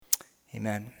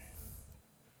Amen.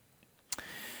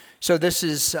 So this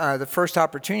is the first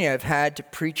opportunity I've had to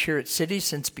preach here at City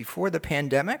since before the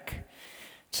pandemic.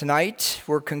 Tonight,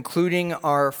 we're concluding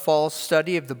our fall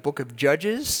study of the book of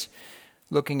Judges,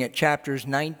 looking at chapters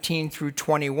 19 through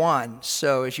 21.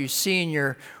 So as you see in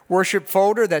your worship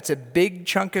folder, that's a big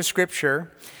chunk of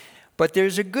scripture, but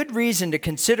there's a good reason to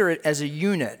consider it as a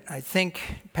unit. I think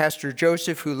Pastor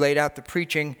Joseph, who laid out the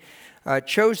preaching,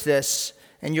 chose this,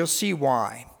 and you'll see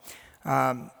why.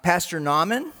 Pastor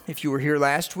Nauman, if you were here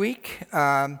last week,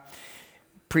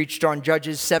 preached on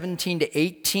Judges 17 to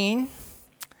 18.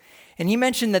 And he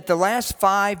mentioned that the last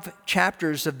 5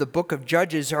 chapters of the book of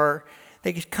Judges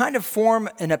they kind of form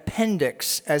an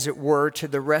appendix, as it were, to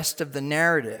the rest of the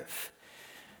narrative.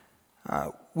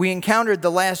 We encountered the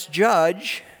last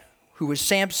judge, who was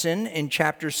Samson, in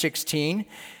chapter 16.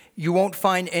 You won't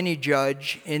find any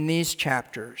judge in these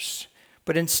chapters.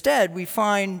 But instead, we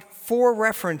find 4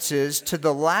 references to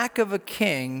the lack of a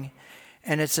king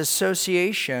and its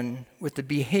association with the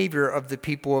behavior of the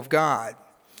people of God.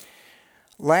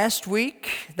 Last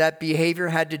week, that behavior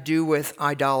had to do with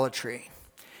idolatry.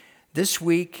 This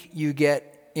week, you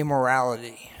get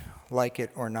immorality, like it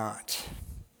or not.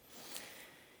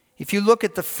 If you look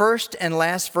at the first and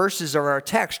last verses of our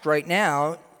text right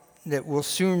now, that we'll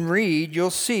soon read, you'll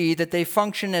see that they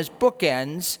function as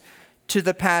bookends to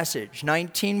the passage.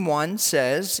 19:1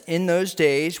 says, "In those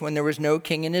days when there was no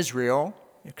king in Israel,"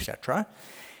 etc.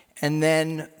 And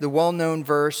then the well-known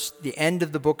verse, the end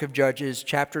of the book of Judges,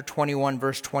 chapter 21,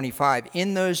 verse 25.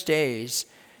 "In those days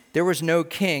there was no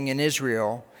king in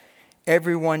Israel.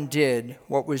 Everyone did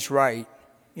what was right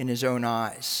in his own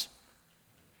eyes."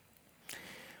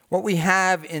 What we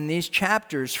have in these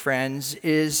chapters, friends,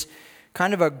 is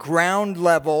kind of a ground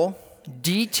level,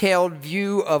 detailed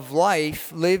view of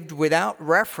life lived without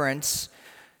reference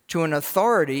to an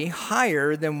authority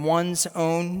higher than one's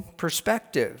own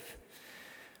perspective.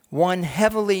 One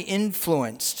heavily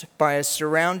influenced by a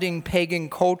surrounding pagan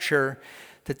culture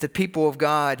that the people of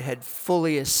God had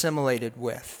fully assimilated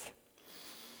with.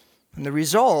 And the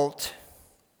result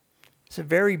is a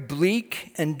very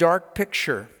bleak and dark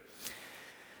picture.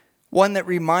 One that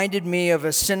reminded me of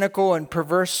a cynical and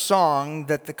perverse song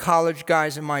that the college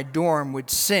guys in my dorm would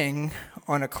sing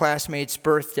on a classmate's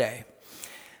birthday.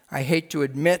 I hate to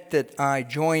admit that I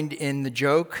joined in the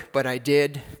joke, but I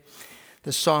did.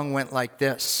 The song went like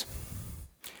this.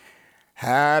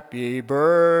 "Happy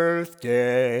birthday,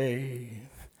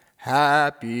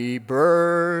 happy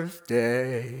birthday,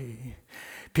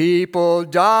 people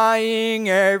dying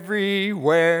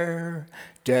everywhere,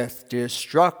 death,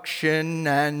 destruction,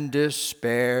 and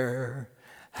despair.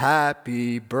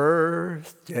 Happy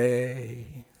birthday,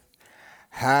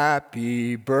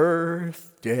 happy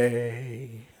birthday."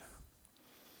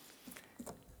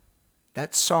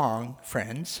 That song,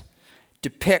 friends,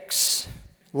 depicts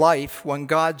life when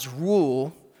God's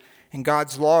rule and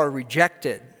God's law are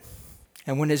rejected,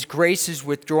 and when his grace is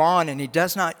withdrawn and he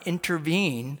does not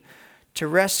intervene to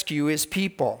rescue his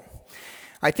people.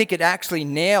 I think it actually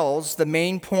nails the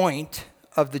main point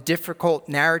of the difficult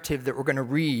narrative that we're going to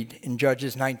read in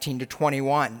Judges 19 to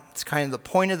 21. It's kind of the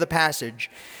point of the passage.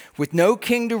 With no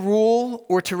king to rule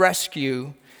or to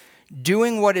rescue,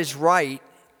 doing what is right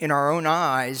in our own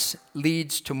eyes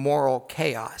leads to moral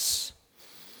chaos.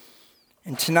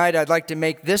 And tonight I'd like to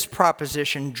make this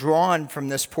proposition drawn from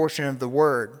this portion of the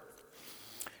word.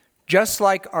 Just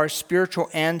like our spiritual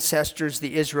ancestors,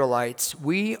 the Israelites,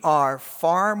 we are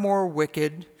far more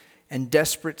wicked and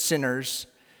desperate sinners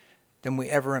than we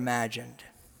ever imagined.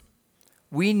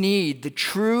 We need the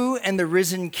true and the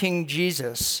risen King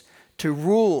Jesus to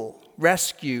rule,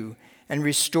 rescue, and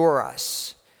restore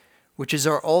us, which is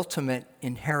our ultimate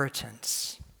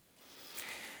inheritance.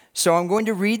 So I'm going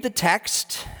to read the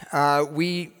text.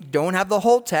 We don't have the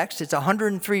whole text. It's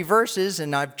 103 verses,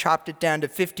 and I've chopped it down to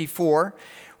 54.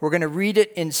 We're going to read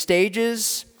it in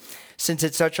stages. Since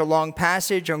it's such a long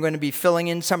passage, I'm going to be filling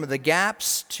in some of the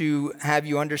gaps to have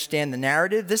you understand the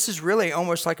narrative. This is really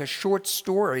almost like a short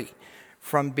story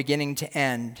from beginning to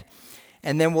end.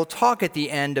 And then we'll talk at the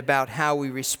end about how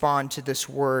we respond to this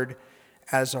word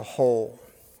as a whole.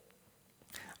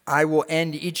 I will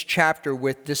end each chapter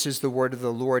with, "This is the word of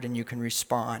the Lord," and you can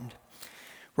respond.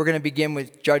 We're going to begin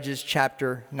with Judges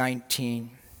chapter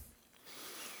 19.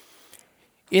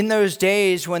 "In those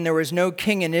days when there was no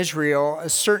king in Israel, a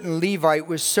certain Levite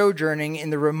was sojourning in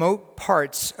the remote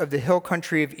parts of the hill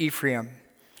country of Ephraim,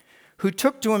 who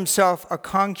took to himself a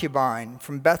concubine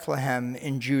from Bethlehem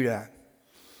in Judah.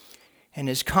 And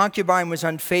his concubine was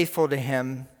unfaithful to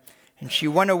him, and she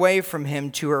went away from him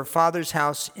to her father's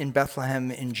house in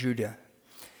Bethlehem in Judah,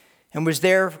 and was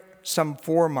there some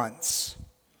 4 months.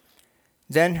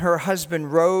 Then her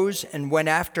husband rose and went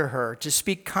after her to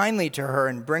speak kindly to her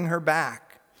and bring her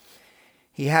back.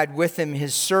 He had with him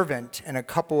his servant and a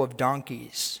couple of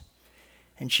donkeys.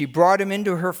 And she brought him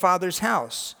into her father's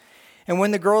house. And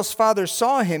when the girl's father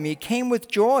saw him, he came with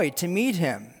joy to meet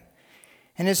him.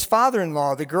 And his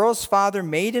father-in-law, the girl's father,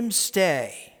 made him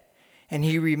stay. And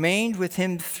he remained with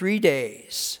him 3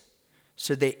 days.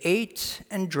 So they ate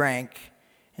and drank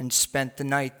and spent the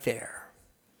night there.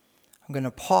 I'm going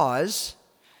to pause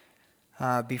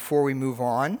before we move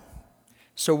on.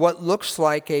 So what looks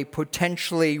like a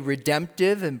potentially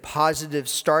redemptive and positive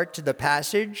start to the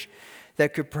passage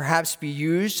that could perhaps be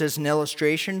used as an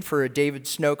illustration for a David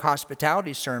Snoke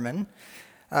hospitality sermon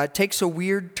takes a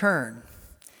weird turn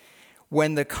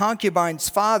when the concubine's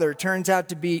father turns out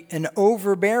to be an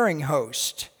overbearing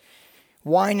host,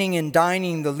 wining and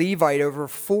dining the Levite over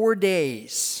 4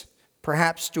 days,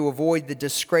 perhaps to avoid the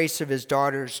disgrace of his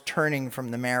daughters turning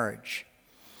from the marriage.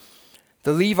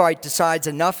 The Levite decides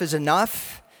enough is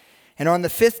enough, and on the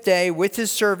 5th day, with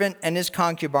his servant and his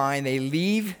concubine, they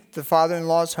leave the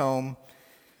father-in-law's home.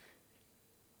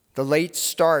 The late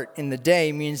start in the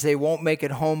day means they won't make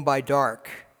it home by dark,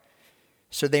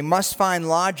 so they must find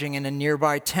lodging in a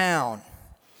nearby town.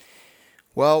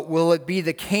 Well, will it be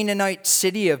the Canaanite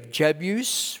city of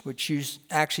Jebus, which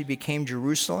actually became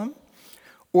Jerusalem,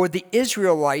 or the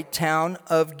Israelite town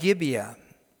of Gibeah,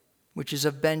 which is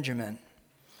of Benjamin?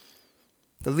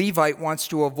 The Levite wants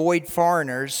to avoid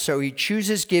foreigners, so he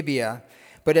chooses Gibeah,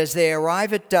 but as they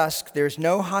arrive at dusk, there's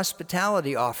no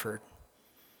hospitality offered.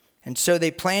 And so they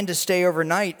plan to stay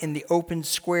overnight in the open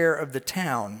square of the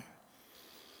town.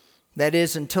 That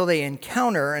is, until they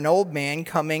encounter an old man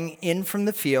coming in from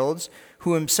the fields,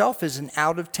 who himself is an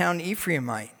out-of-town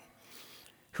Ephraimite,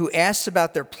 who asks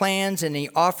about their plans, and he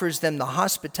offers them the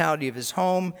hospitality of his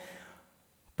home,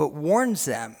 but warns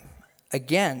them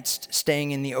against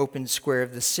staying in the open square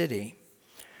of the city.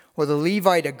 Well, the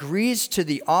Levite agrees to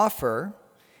the offer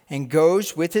and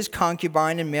goes with his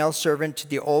concubine and male servant to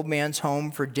the old man's home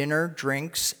for dinner,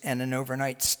 drinks, and an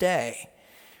overnight stay,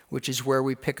 which is where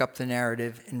we pick up the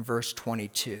narrative in verse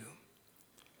 22.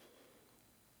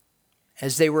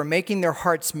 As they were making their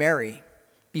hearts merry,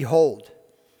 behold,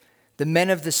 the men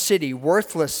of the city,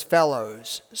 worthless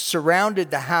fellows,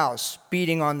 surrounded the house,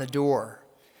 beating on the door.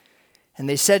 And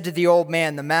they said to the old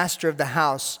man, the master of the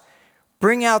house,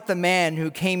 "Bring out the man who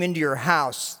came into your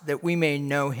house, that we may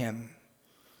know him."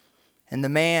 And the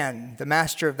man, the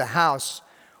master of the house,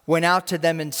 went out to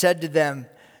them and said to them,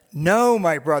 "No,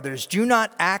 my brothers, do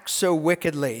not act so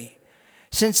wickedly.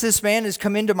 Since this man has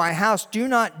come into my house, do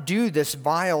not do this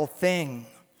vile thing.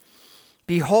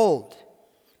 Behold,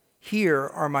 here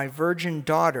are my virgin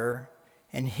daughter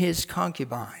and his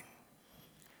concubine.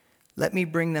 Let me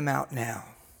bring them out now.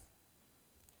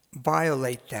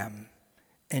 Violate them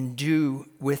and do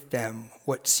with them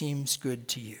what seems good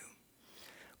to you.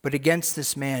 But against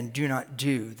this man, do not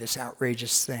do this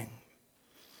outrageous thing."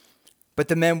 But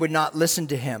the men would not listen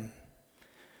to him.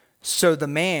 So the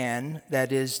man,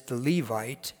 that is the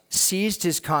Levite, seized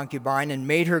his concubine and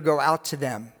made her go out to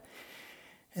them.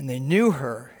 And they knew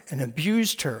her and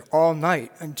abused her all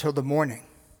night until the morning.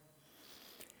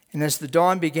 And as the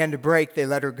dawn began to break, they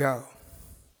let her go.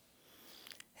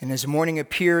 And as morning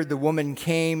appeared, the woman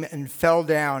came and fell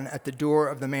down at the door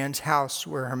of the man's house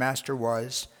where her master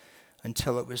was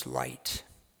until it was light.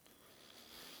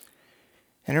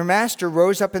 And her master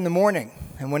rose up in the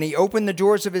morning, and when he opened the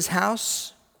doors of his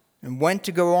house and went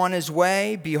to go on his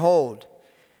way, behold,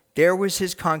 there was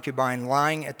his concubine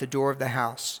lying at the door of the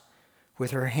house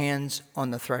with her hands on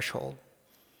the threshold.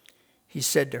 He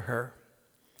said to her,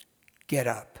 "Get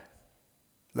up,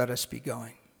 let us be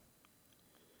going."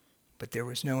 But there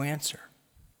was no answer.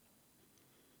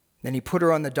 Then he put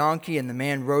her on the donkey, and the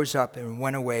man rose up and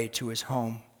went away to his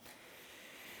home.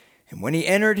 And when he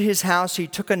entered his house, he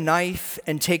took a knife,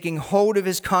 and taking hold of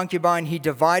his concubine, he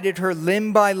divided her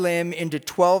limb by limb into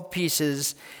 12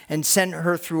 pieces and sent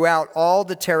her throughout all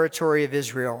the territory of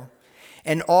Israel.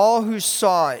 And all who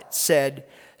saw it said,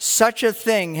 "Such a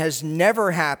thing has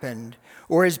never happened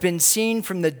or has been seen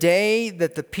from the day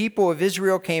that the people of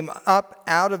Israel came up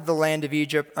out of the land of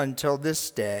Egypt until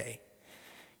this day.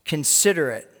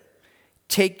 Consider it,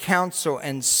 take counsel,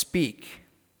 and speak."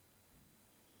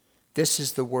 This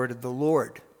is the word of the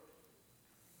Lord.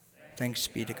 Thanks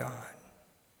be to God.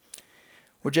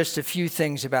 Well, just a few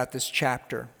things about this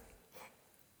chapter.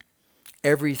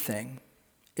 Everything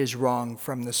is wrong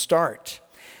from the start.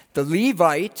 The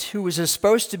Levite, who was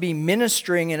supposed to be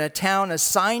ministering in a town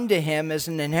assigned to him as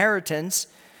an inheritance,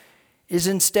 is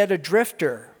instead a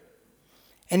drifter.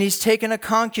 And he's taken a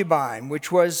concubine,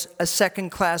 which was a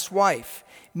second-class wife,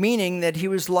 meaning that he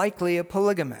was likely a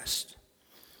polygamist.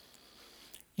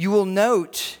 You will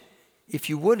note, if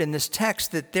you would, in this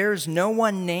text, that there's no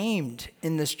one named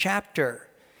in this chapter.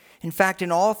 In fact,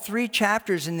 in all 3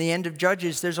 chapters in the end of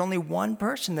Judges, there's only one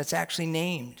person that's actually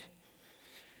named.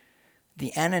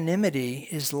 The anonymity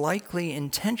is likely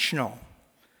intentional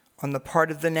on the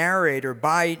part of the narrator.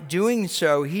 By doing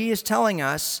so, he is telling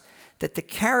us that the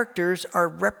characters are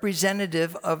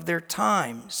representative of their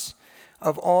times,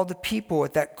 of all the people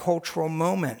at that cultural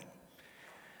moment.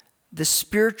 The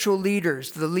spiritual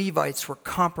leaders, the Levites, were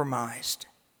compromised.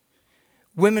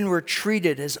 Women were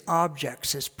treated as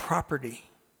objects, as property.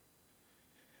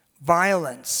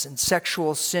 Violence and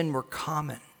sexual sin were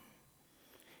common.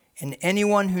 And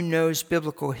anyone who knows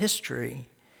biblical history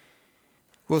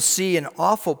will see an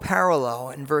awful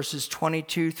parallel in verses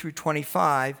 22 through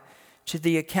 25 to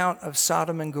the account of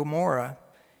Sodom and Gomorrah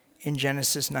in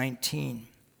Genesis 19.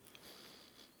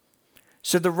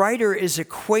 So the writer is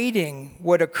equating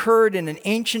what occurred in an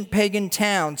ancient pagan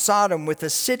town, Sodom, with a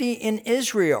city in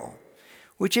Israel,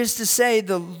 which is to say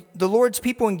the Lord's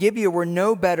people in Gibeah were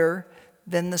no better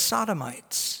than the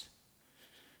Sodomites.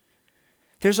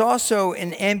 There's also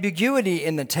an ambiguity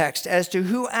in the text as to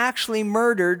who actually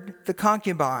murdered the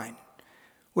concubine.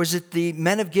 Was it the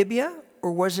men of Gibeah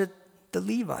or was it the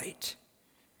Levite?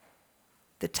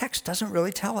 The text doesn't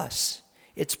really tell us.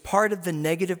 It's part of the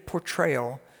negative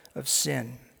portrayal of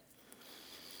sin.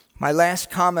 My last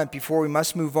comment before we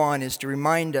must move on is to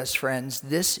remind us, friends,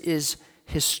 this is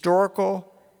an historical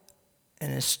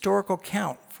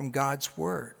count from God's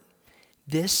word.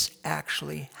 This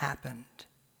actually happened.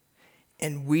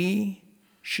 And we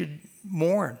should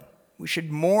mourn. We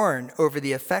should mourn over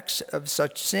the effects of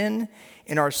such sin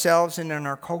in ourselves and in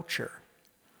our culture.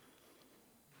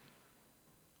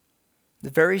 The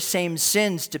very same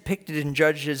sins depicted in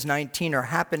Judges 19 are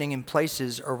happening in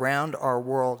places around our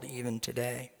world even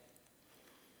today.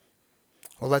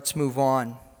 Well, let's move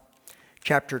on.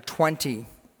 Chapter 20.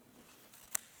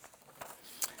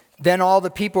 Then all the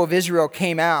people of Israel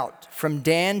came out from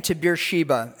Dan to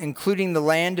Beersheba, including the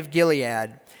land of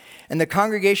Gilead, and the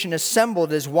congregation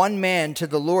assembled as one man to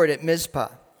the Lord at Mizpah.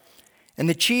 And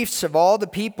the chiefs of all the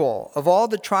people, of all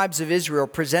the tribes of Israel,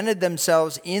 presented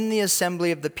themselves in the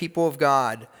assembly of the people of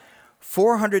God,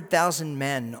 400,000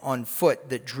 men on foot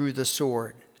that drew the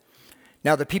sword.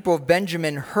 Now the people of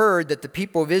Benjamin heard that the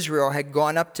people of Israel had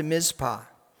gone up to Mizpah.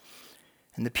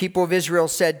 And the people of Israel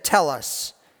said, "Tell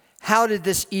us, how did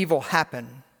this evil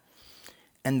happen?"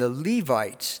 And the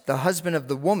Levite, the husband of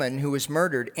the woman who was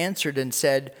murdered, answered and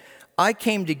said, "I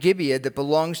came to Gibeah that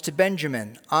belongs to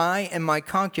Benjamin, I and my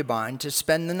concubine, to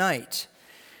spend the night.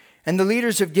 And the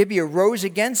leaders of Gibeah rose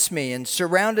against me and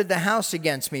surrounded the house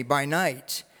against me by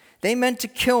night. They meant to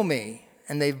kill me,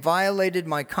 and they violated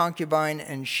my concubine,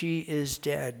 and she is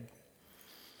dead.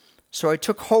 So I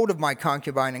took hold of my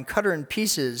concubine and cut her in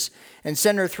pieces and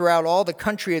sent her throughout all the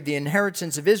country of the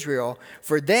inheritance of Israel,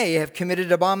 for they have committed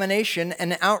abomination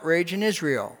and outrage in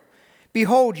Israel.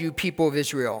 Behold, you people of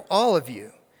Israel, all of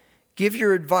you, give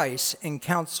your advice and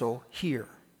counsel here."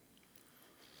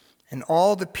 And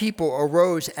all the people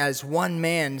arose as one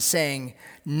man, saying,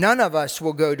 "None of us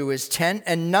will go to his tent,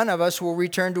 and none of us will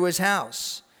return to his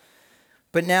house.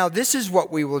 But now this is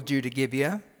what we will do to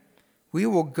Gibeah. We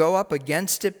will go up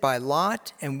against it by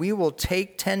lot, and we will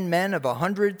take 10 men of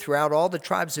 100 throughout all the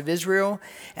tribes of Israel,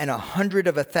 and 100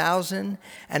 of 1,000,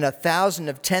 and 1,000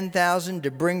 of 10,000 to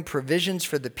bring provisions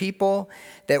for the people,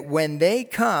 that when they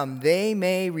come, they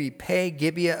may repay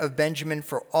Gibeah of Benjamin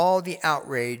for all the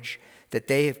outrage that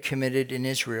they have committed in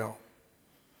Israel."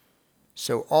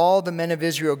 So all the men of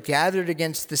Israel gathered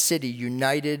against the city,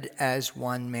 united as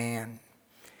one man.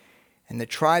 And the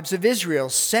tribes of Israel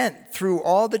sent through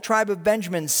all the tribe of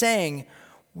Benjamin, saying,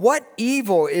 "What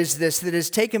evil is this that has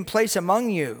taken place among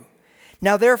you?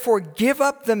 Now therefore give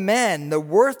up the men, the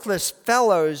worthless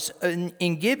fellows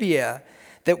in Gibeah,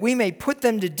 that we may put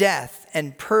them to death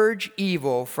and purge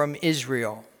evil from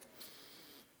Israel."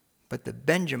 But the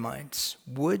Benjamites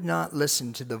would not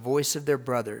listen to the voice of their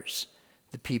brothers,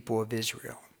 the people of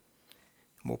Israel.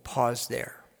 We'll pause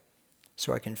there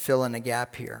so I can fill in a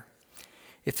gap here.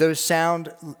 If those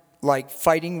sound like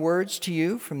fighting words to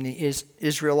you from the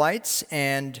Israelites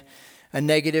and a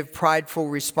negative, prideful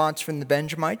response from the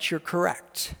Benjamites, you're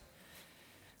correct.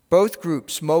 Both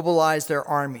groups mobilize their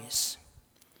armies.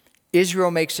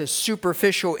 Israel makes a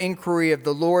superficial inquiry of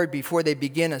the Lord before they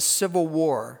begin a civil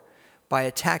war by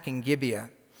attacking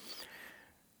Gibeah.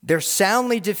 They're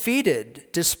soundly defeated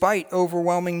despite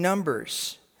overwhelming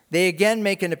numbers. They again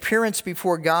make an appearance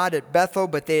before God at Bethel,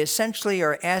 but they essentially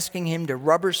are asking him to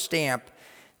rubber stamp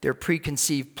their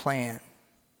preconceived plan.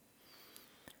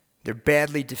 They're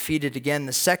badly defeated again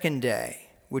the second day,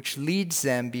 which leads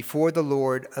them before the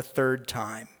Lord a third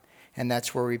time. And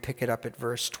that's where we pick it up at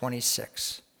verse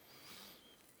 26.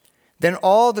 Then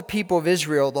all the people of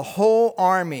Israel, the whole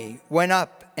army, went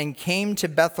up and came to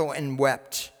Bethel and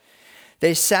wept.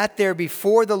 They sat there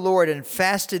before the Lord and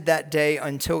fasted that day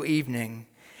until evening,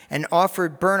 and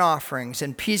offered burnt offerings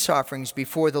and peace offerings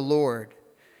before the Lord.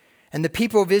 And the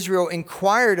people of Israel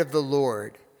inquired of the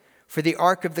Lord, for the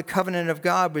ark of the covenant of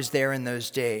God was there in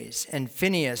those days, and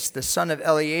Phinehas, the son of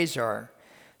Eleazar,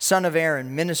 son of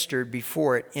Aaron, ministered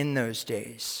before it in those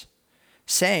days,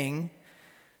 saying,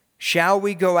 "Shall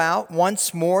we go out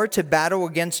once more to battle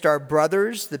against our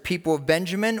brothers, the people of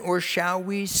Benjamin, or shall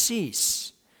we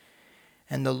cease?"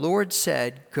 And the Lord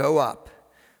said, "Go up,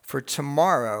 for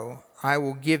tomorrow I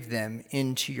will give them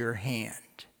into your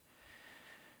hand."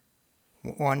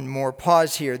 One more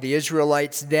pause here. The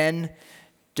Israelites then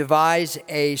devise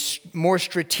a more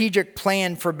strategic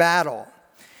plan for battle.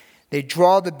 They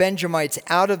draw the Benjamites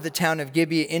out of the town of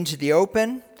Gibeah into the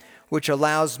open, which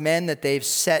allows men that they've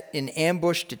set in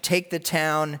ambush to take the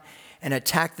town and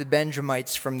attack the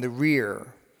Benjamites from the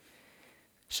rear.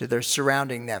 So they're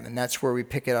surrounding them, and that's where we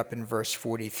pick it up in verse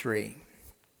 43.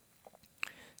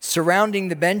 Surrounding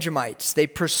the Benjamites, they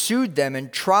pursued them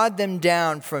and trod them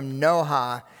down from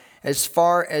Nohah as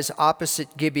far as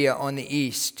opposite Gibeah on the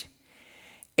east.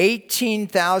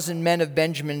 18,000 men of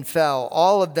Benjamin fell,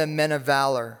 all of them men of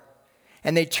valor.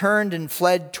 And they turned and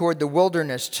fled toward the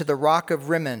wilderness to the rock of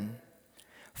Rimmon.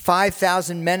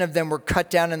 5,000 men of them were cut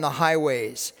down in the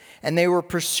highways, and they were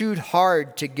pursued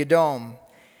hard to Gedom,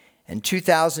 and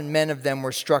 2,000 men of them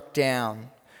were struck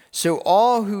down. So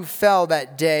all who fell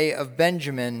that day of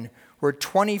Benjamin were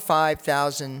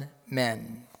 25,000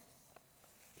 men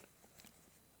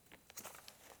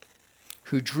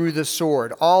who drew the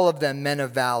sword, all of them men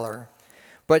of valor.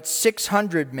 But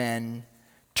 600 men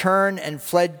turned and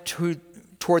fled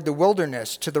toward the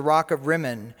wilderness to the rock of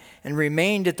Rimmon, and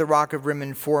remained at the rock of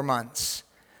Rimmon 4 months.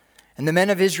 And the men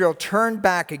of Israel turned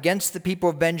back against the people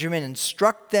of Benjamin and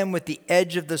struck them with the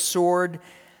edge of the sword,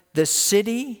 the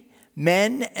city,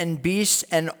 men and beasts,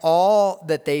 and all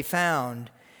that they found.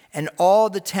 And all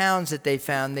the towns that they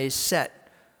found they set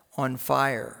on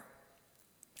fire.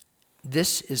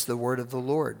 This is the word of the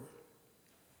Lord.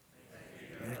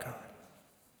 Thank you, God.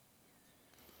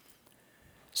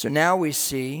 So now we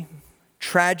see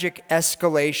tragic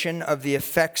escalation of the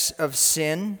effects of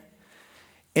sin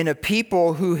in a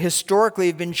people who historically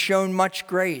have been shown much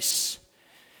grace,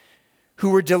 who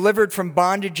were delivered from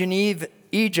bondage in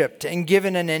Egypt and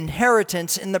given an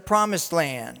inheritance in the promised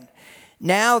land.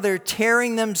 Now they're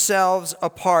tearing themselves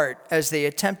apart as they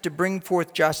attempt to bring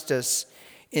forth justice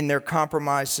in their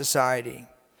compromised society.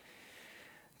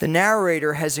 The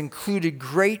narrator has included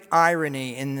great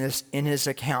irony in his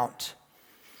account,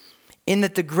 in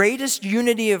that the greatest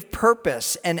unity of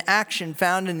purpose and action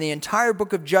found in the entire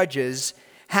book of Judges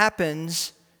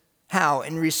happens how?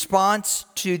 In response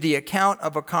to the account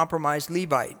of a compromised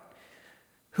Levite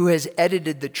who has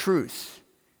edited the truth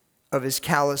of his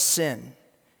callous sin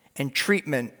and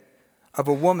treatment of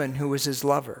a woman who was his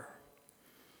lover.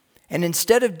 And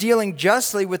instead of dealing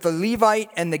justly with the Levite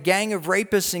and the gang of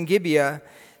rapists in Gibeah,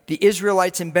 the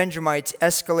Israelites and Benjamites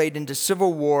escalate into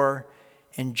civil war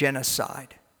and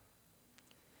genocide.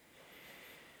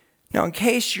 Now, in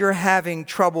case you're having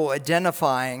trouble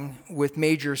identifying with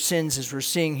major sins as we're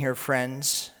seeing here,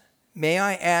 friends, may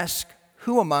I ask,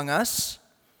 who among us,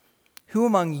 who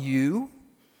among you,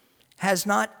 has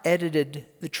not edited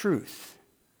the truth,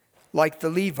 like the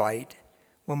Levite,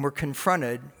 when we're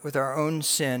confronted with our own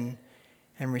sin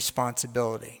and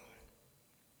responsibility?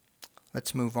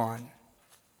 Let's move on.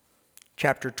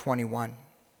 Chapter 21.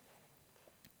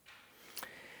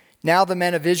 Now the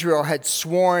men of Israel had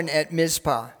sworn at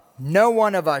Mizpah, "No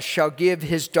one of us shall give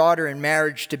his daughter in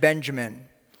marriage to Benjamin."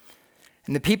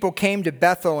 And the people came to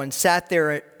Bethel and sat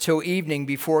there till evening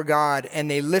before God, and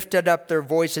they lifted up their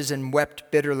voices and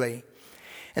wept bitterly.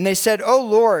 And they said, "O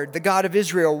Lord, the God of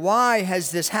Israel, why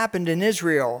has this happened in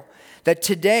Israel, that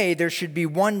today there should be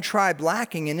one tribe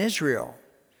lacking in Israel?"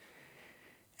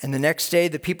 And the next day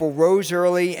the people rose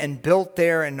early and built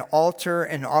there an altar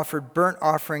and offered burnt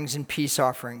offerings and peace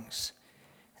offerings.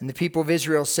 And the people of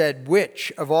Israel said,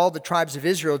 "Which of all the tribes of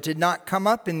Israel did not come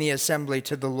up in the assembly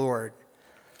to the Lord?"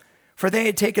 For they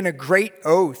had taken a great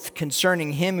oath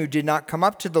concerning him who did not come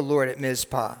up to the Lord at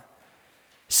Mizpah,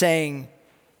 saying,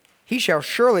 "He shall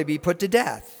surely be put to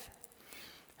death."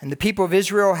 And the people of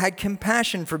Israel had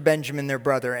compassion for Benjamin their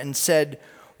brother and said,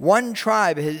 One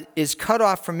tribe is cut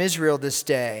off from Israel this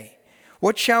day.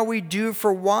 What shall we do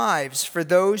for wives for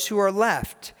those who are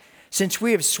left, since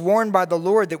we have sworn by the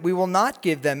Lord that we will not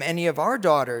give them any of our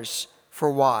daughters for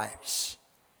wives?"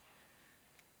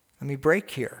 Let me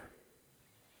break here.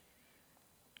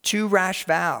 Two rash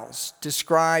vows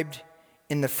described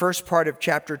in the first part of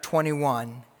chapter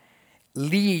 21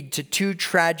 lead to two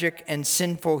tragic and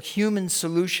sinful human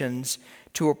solutions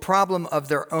to a problem of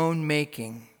their own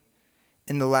making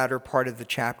in the latter part of the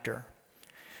chapter.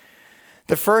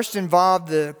 The first involved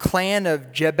the clan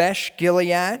of Jabesh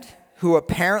Gilead, who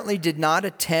apparently did not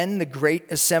attend the great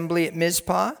assembly at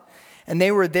Mizpah, and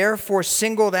they were therefore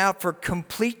singled out for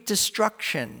complete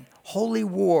destruction, holy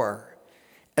war,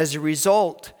 as a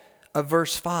result of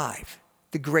verse 5,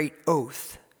 the great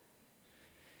oath.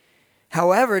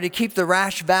 However, to keep the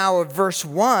rash vow of verse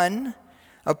 1,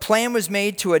 a plan was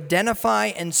made to identify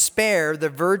and spare the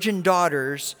virgin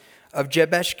daughters of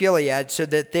Jabesh Gilead so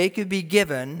that they could be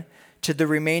given to the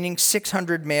remaining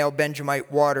 600 male Benjamite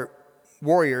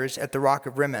warriors at the Rock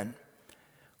of Rimmon.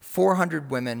 400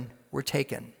 women were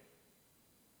taken,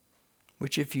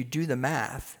 which, if you do the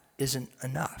math, isn't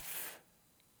enough.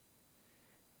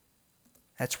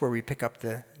 That's where we pick up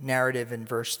the narrative in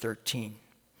verse 13.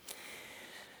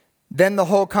 Then the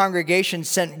whole congregation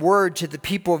sent word to the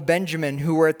people of Benjamin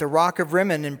who were at the Rock of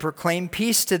Rimmon and proclaimed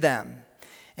peace to them.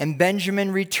 And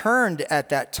Benjamin returned at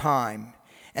that time,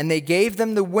 and they gave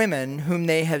them the women whom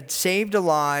they had saved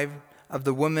alive of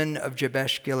the women of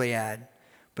Jabesh Gilead,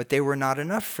 but they were not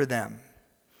enough for them.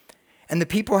 And the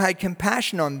people had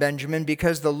compassion on Benjamin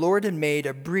because the Lord had made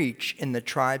a breach in the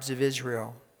tribes of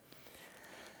Israel.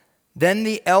 Then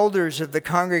the elders of the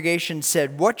congregation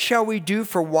said, "What shall we do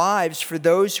for wives for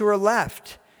those who are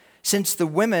left, since the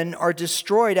women are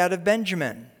destroyed out of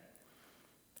Benjamin?"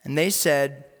 And they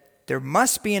said, "There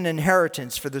must be an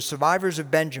inheritance for the survivors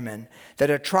of Benjamin, that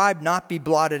a tribe not be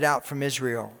blotted out from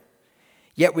Israel.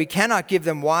 Yet we cannot give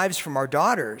them wives from our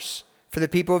daughters, for the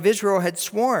people of Israel had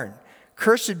sworn,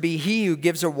 'Cursed be he who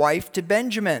gives a wife to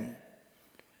Benjamin.'"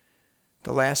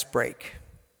 The last break.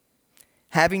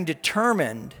 Having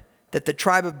determined that the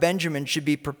tribe of Benjamin should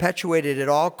be perpetuated at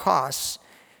all costs,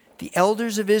 the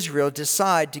elders of Israel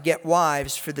decide to get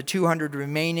wives for the 200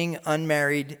 remaining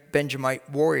unmarried Benjamite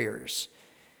warriors.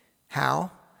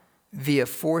 How? Via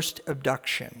forced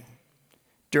abduction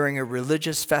during a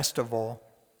religious festival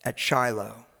at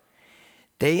Shiloh.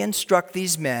 They instruct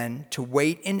these men to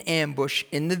wait in ambush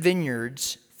in the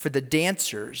vineyards for the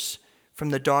dancers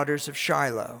from the daughters of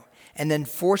Shiloh, and then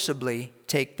forcibly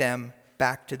take them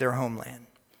back to their homeland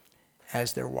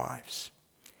as their wives.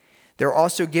 They're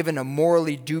also given a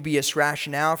morally dubious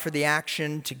rationale for the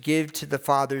action to give to the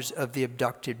fathers of the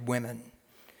abducted women.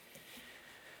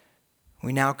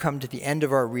 We now come to the end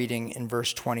of our reading in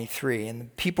verse 23. "And the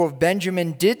people of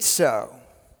Benjamin did so,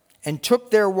 and took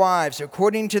their wives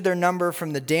according to their number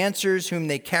from the dancers whom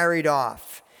they carried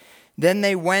off. Then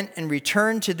they went and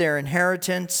returned to their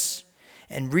inheritance,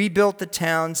 and rebuilt the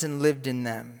towns and lived in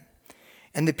them.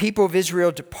 And the people of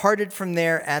Israel departed from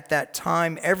there at that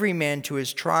time, every man to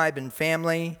his tribe and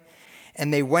family,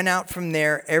 and they went out from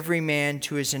there, every man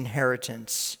to his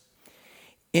inheritance.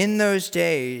 In those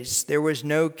days there was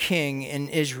no king in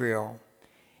Israel.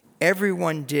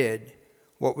 Everyone did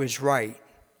what was right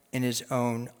in his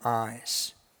own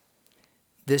eyes."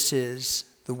 This is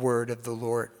the word of the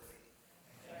Lord.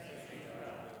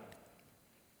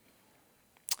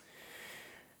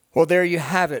 Well, there you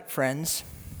have it, friends.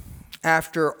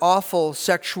 After awful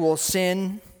sexual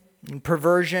sin and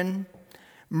perversion,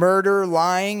 murder,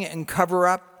 lying, and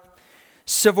cover-up,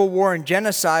 civil war and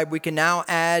genocide, we can now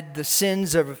add the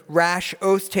sins of rash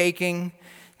oath-taking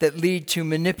that lead to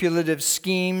manipulative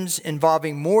schemes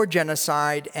involving more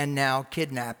genocide and now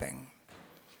kidnapping.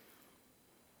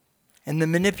 And the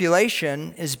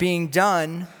manipulation is being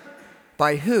done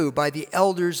by who? By the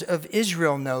elders of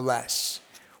Israel, no less,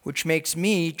 which makes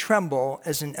me tremble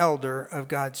as an elder of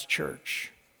God's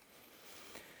church.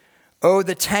 Oh,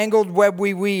 the tangled web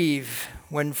we weave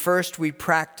when first we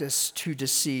practice to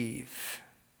deceive.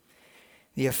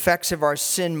 The effects of our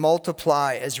sin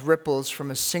multiply as ripples from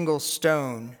a single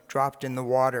stone dropped in the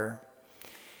water.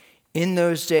 In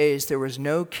those days there was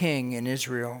no king in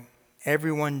Israel.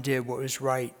 Everyone did what was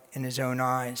right in his own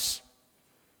eyes.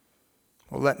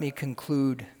 Well, let me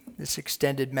conclude this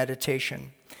extended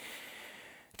meditation.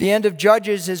 The end of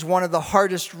Judges is one of the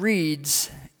hardest reads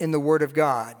in the Word of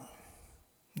God.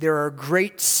 There are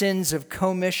great sins of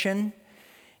commission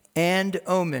and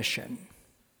omission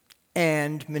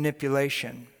and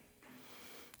manipulation.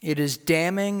 It is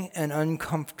damning and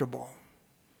uncomfortable.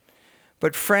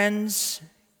 But friends,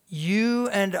 you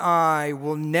and I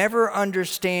will never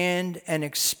understand and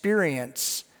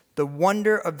experience the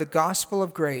wonder of the gospel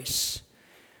of grace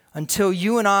until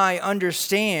you and I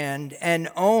understand and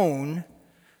own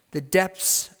the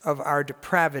depths of our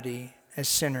depravity as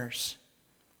sinners.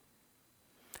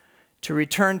 To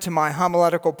return to my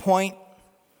homiletical point,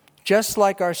 just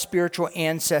like our spiritual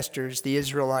ancestors, the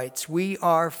Israelites, we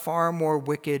are far more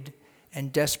wicked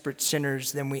and desperate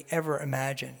sinners than we ever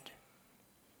imagined.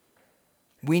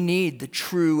 We need the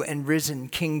true and risen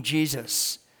King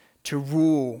Jesus to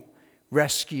rule,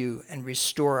 rescue, and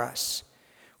restore us,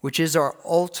 which is our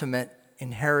ultimate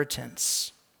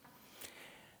inheritance.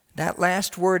 That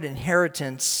last word,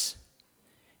 inheritance,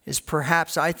 is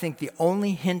perhaps, I think, the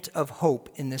only hint of hope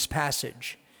in this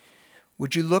passage.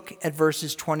 Would you look at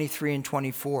verses 23 and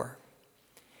 24?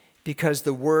 Because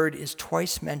the word is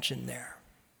twice mentioned there.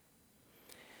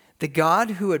 The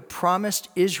God who had promised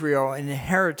Israel an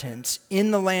inheritance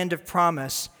in the land of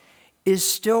promise is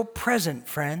still present,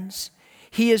 friends.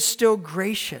 He is still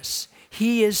gracious.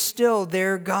 He is still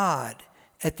their God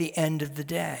at the end of the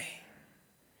day.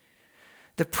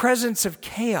 The presence of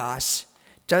chaos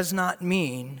does not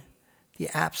mean the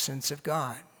absence of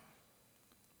God.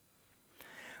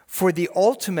 For the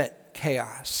ultimate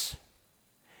chaos,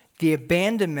 the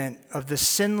abandonment of the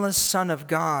sinless Son of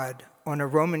God on a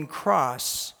Roman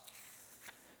cross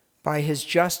by his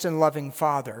just and loving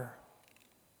Father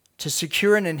to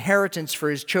secure an inheritance for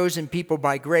his chosen people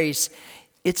by grace,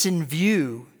 it's in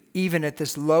view even at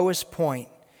this lowest point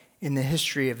in the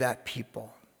history of that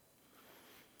people.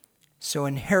 So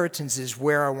inheritance is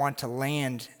where I want to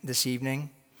land this evening.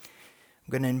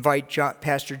 I'm going to invite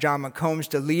Pastor John McCombs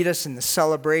to lead us in the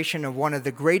celebration of one of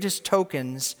the greatest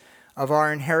tokens of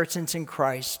our inheritance in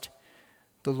Christ,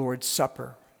 the Lord's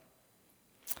Supper.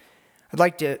 I'd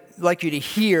like you to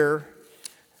hear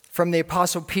from the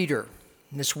Apostle Peter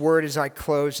this word as I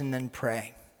close and then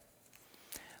pray.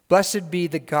 Blessed be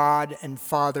the God and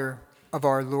Father of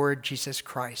our Lord Jesus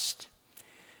Christ,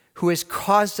 who has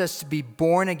caused us to be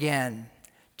born again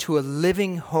to a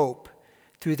living hope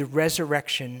through the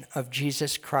resurrection of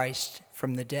Jesus Christ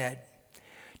from the dead,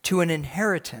 to an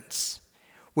inheritance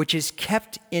which is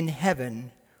kept in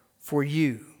heaven for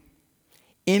you,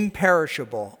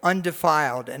 imperishable,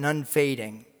 undefiled, and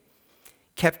unfading,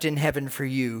 kept in heaven for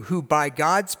you, who by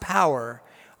God's power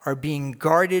are being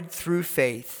guarded through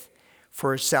faith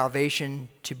for salvation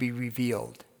to be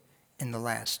revealed in the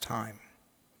last time.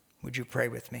 Would you pray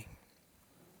with me?